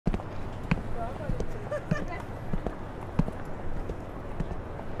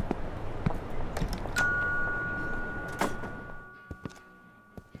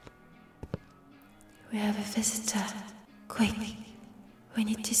we have a visitor. Quick, we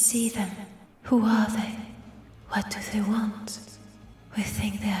need to see them. Who are they? What do they want? We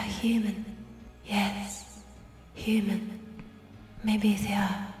think they are human. Yes, human. Maybe they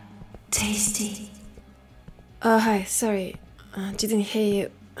are tasty. Oh, hi, sorry. Didn't hear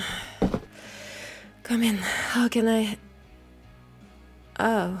you. Come in. How can I...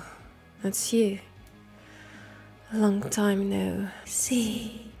 Oh, that's you. A long time no...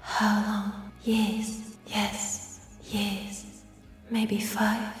 See, how long? Years. Yes, years. Maybe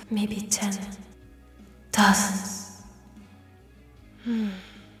 5, maybe 10. Dozens.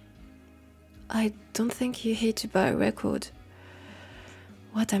 I don't think you're here to buy a record.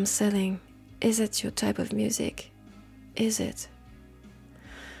 What I'm selling isn't your type of music, is it?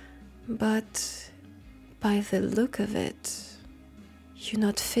 But by the look of it, you're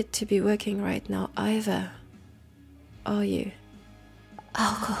not fit to be working right now either, are you?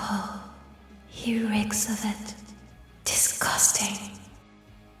 Alcohol. He reeks of it. Disgusting.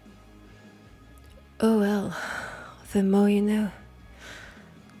 Oh well, the more you know.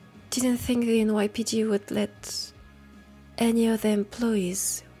 Didn't think the NYPD would let any of the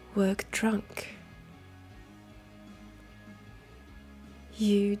employees work drunk.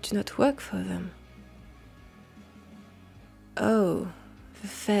 You do not work for them. Oh, the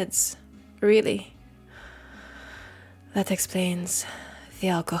feds, really? That explains the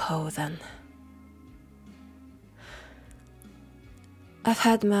alcohol then. I've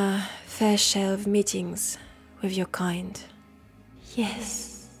had my fair share of meetings with your kind.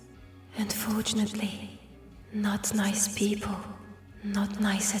 Yes, unfortunately, not nice people. Not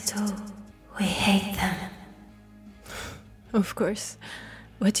nice at all. We hate them. Of course.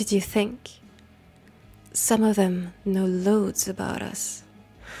 What did you think? Some of them know loads about us.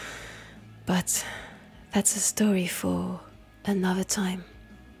 But that's a story for another time.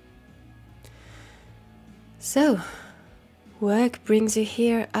 So, work brings you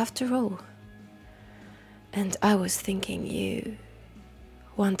here after all. And I was thinking you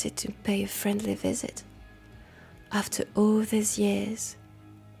wanted to pay a friendly visit. After all these years,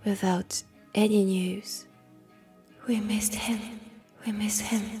 without any news. We missed him. We miss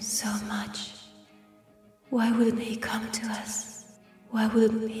him so much. Why wouldn't he come to us? Why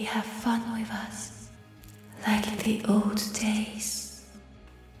wouldn't he have fun with us? Like in the old days.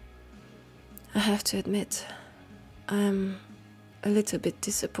 I have to admit, I'm a little bit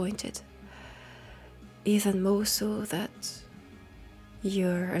disappointed. Even more so that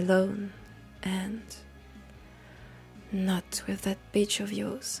you're alone and not with that bitch of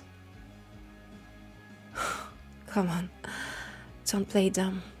yours. Come on, don't play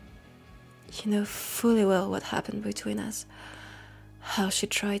dumb. You know fully well what happened between us. How she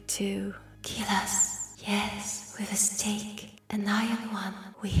tried to... Kill us. Yes, with a stake. An iron one.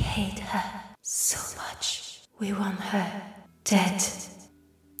 We hate her so much. We want her dead.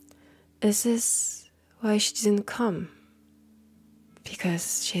 Is this why she didn't come?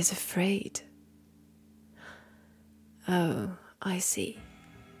 Because she's afraid. Oh, I see.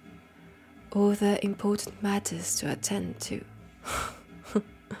 All the important matters to attend to.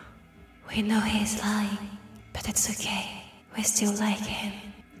 We know he's lying, but it's okay. We still like him,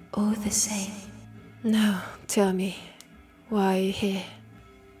 all the same. Now, tell me, why are you here?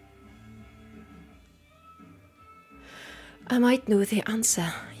 I might know the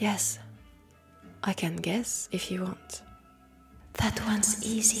answer, yes. I can guess if you want. That one's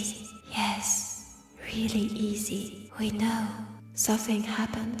easy, yes. Really easy. We know something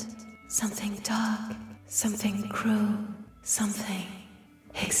happened. Something dark. Something cruel. Something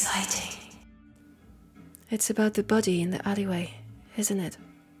exciting. It's about the body in the alleyway, isn't it?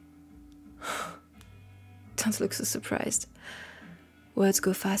 Don't look so surprised. Words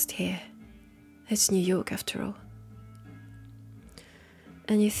go fast here. It's New York after all.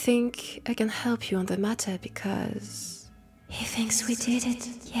 And you think I can help you on the matter because... He thinks we did it,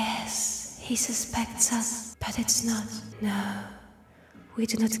 yes. He suspects us, but it's not. No, we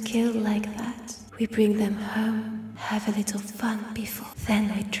do not kill like that. We bring them home, have a little fun before.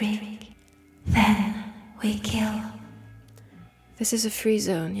 Then we drink. Then we kill. This is a free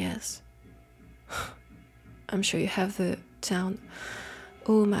zone, yes. I'm sure you have the town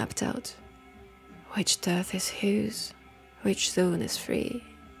all mapped out. Which death is whose, which zone is free,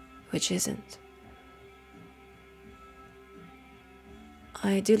 which isn't.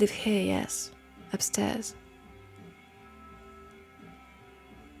 I do live here, yes, upstairs.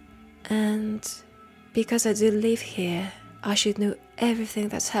 And because I do live here, I should know everything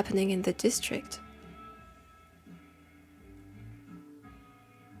that's happening in the district.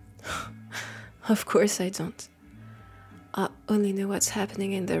 Of course I don't. I only know what's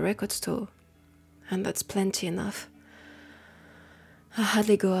happening in the record store and that's plenty enough. I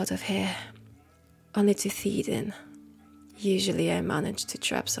hardly go out of here, only to feed in. Usually I manage to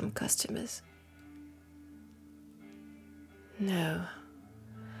trap some customers. No.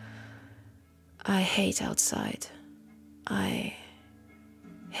 I hate outside. I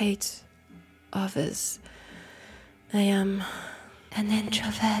hate others. I am an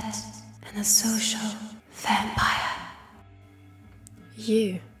introvert and a social vampire.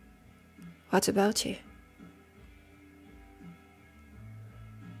 You? What about you?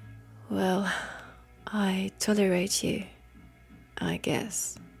 Well, I tolerate you, I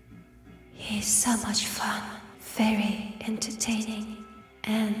guess. He's so much fun, very entertaining,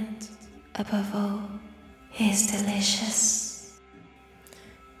 and, above all, he's delicious.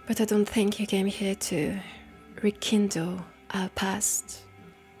 But I don't think you came here to rekindle our past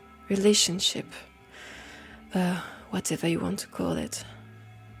relationship, whatever you want to call it.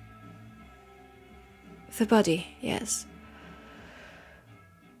 The body, yes.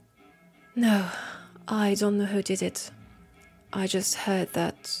 No, I don't know who did it. I just heard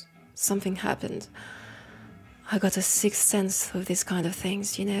that something happened. I got a sixth sense of these kind of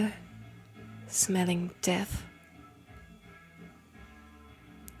things, you know? Smelling death.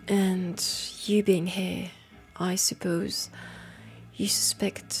 And you being here, I suppose you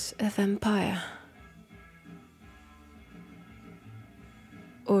suspect a vampire.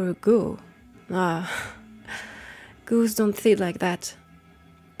 Or a ghoul. Ghouls don't feel like that.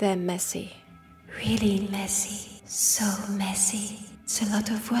 They're messy. Really messy. So messy. It's a lot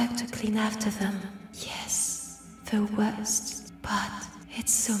of work to clean after them. Yes, the worst. But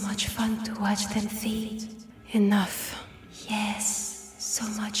it's so much fun to watch them feed. Enough. Yes, so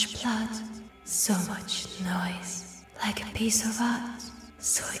much blood. So much noise. Like a piece of art.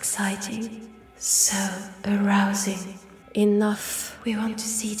 So exciting. So arousing. Enough. We want to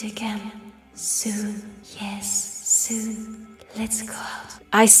see it again. Soon. Yes, soon. Let's go out.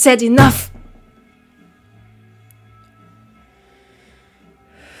 I said enough!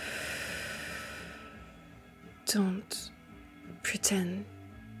 Don't pretend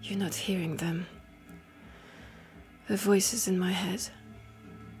you're not hearing them. The voices in my head.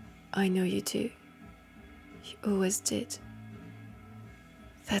 I know you do. You always did.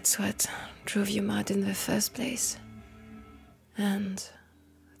 That's what drove you mad in the first place. And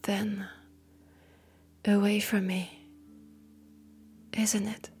then away from me. Isn't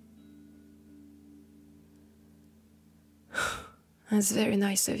it? That's very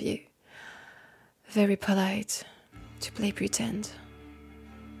nice of you. Very polite to play pretend.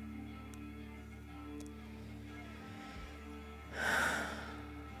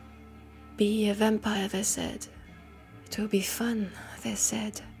 Be a vampire, they said. It will be fun, they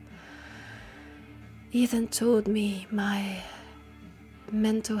said. Ethan told me my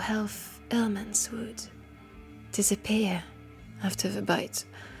mental health ailments would disappear after the bite.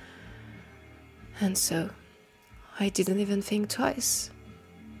 And so I didn't even think twice.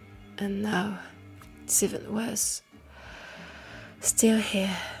 And now it's even worse. Still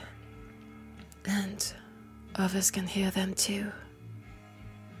here. And others can hear them too.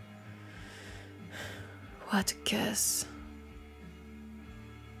 What a curse.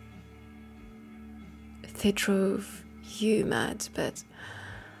 They drove you mad, but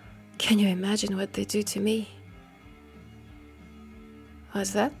can you imagine what they do to me?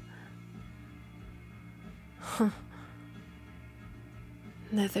 What's that? Huh.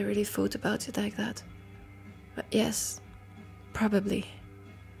 Never really thought about it like that. But yes, probably.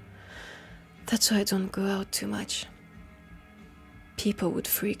 That's why I don't go out too much. People would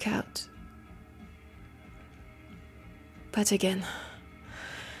freak out. But again,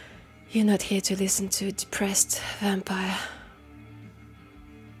 you're not here to listen to a depressed vampire.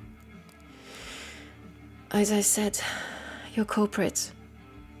 As I said, you're culprit.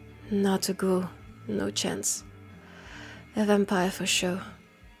 Not a ghoul, no chance. A vampire for sure.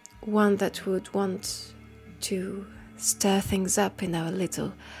 One that would want to stir things up in our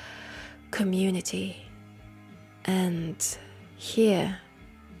little community. And here,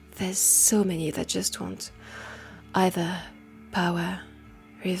 there's so many that just want either power,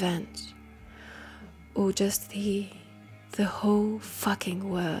 revenge, or just the whole fucking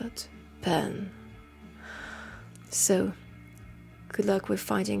world burn. So, good luck with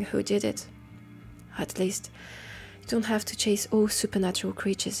finding who did it. At least, you don't have to chase all supernatural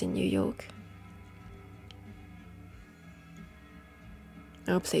creatures in New York.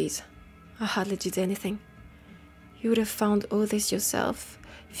 Oh please, I hardly did anything. You would have found all this yourself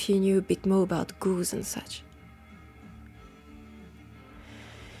if you knew a bit more about ghouls and such.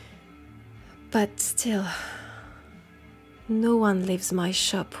 But still, no one leaves my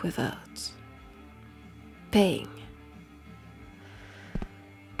shop without paying.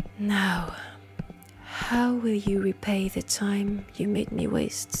 Now, how will you repay the time you made me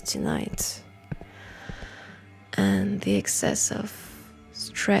waste tonight? And the excess of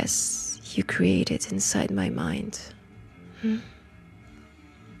stress you created inside my mind?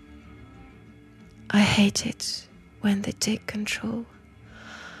 I hate it when they take control,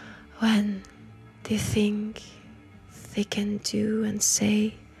 when they think they can do and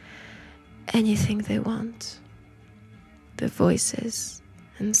say anything they want. The voices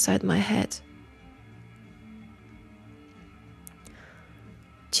inside my head.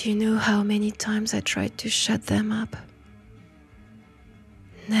 Do you know how many times I tried to shut them up?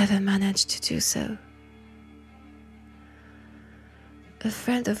 Never managed to do so. A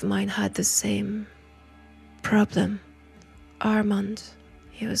friend of mine had the same problem. Armand,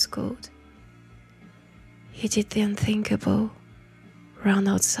 he was called. He did the unthinkable, ran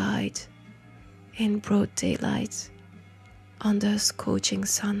outside in broad daylight under a scorching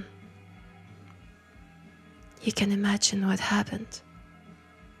sun. You can imagine what happened.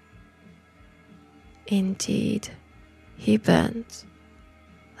 Indeed, he burned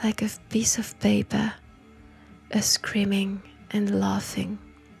like a piece of paper, a screaming and laughing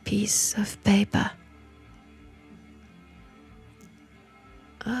piece of paper.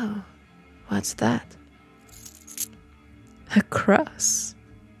 Oh, what's that? A cross?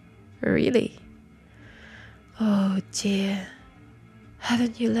 Really? Oh dear,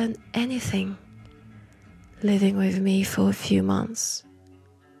 haven't you learned anything living with me for a few months?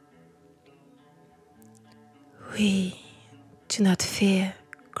 We do not fear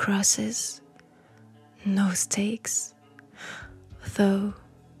crosses, no stakes, though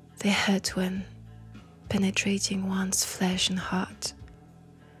they hurt when penetrating one's flesh and heart.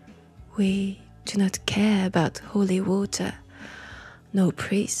 We do not care about holy water, no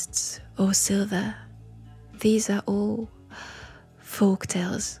priests or silver. These are all folk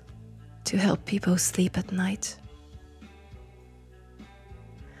tales to help people sleep at night.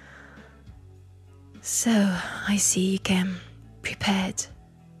 So, I see you came prepared.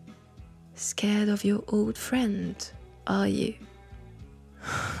 Scared of your old friend, are you?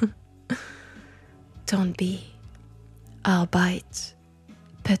 Don't be. I'll bite,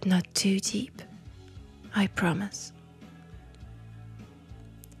 but not too deep, I promise.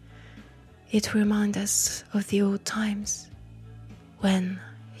 It reminds us of the old times when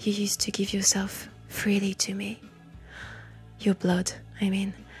you used to give yourself freely to me. Your blood, I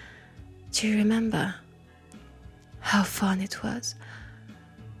mean. Do you remember how fun it was?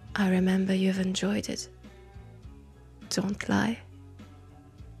 I remember you've enjoyed it. Don't lie.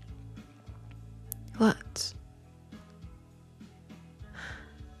 What?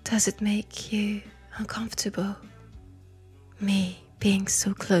 Does it make you uncomfortable? Me being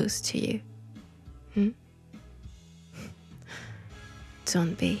so close to you?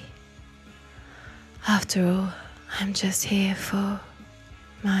 Don't be. After all, I'm just here for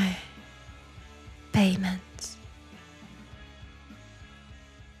my payment.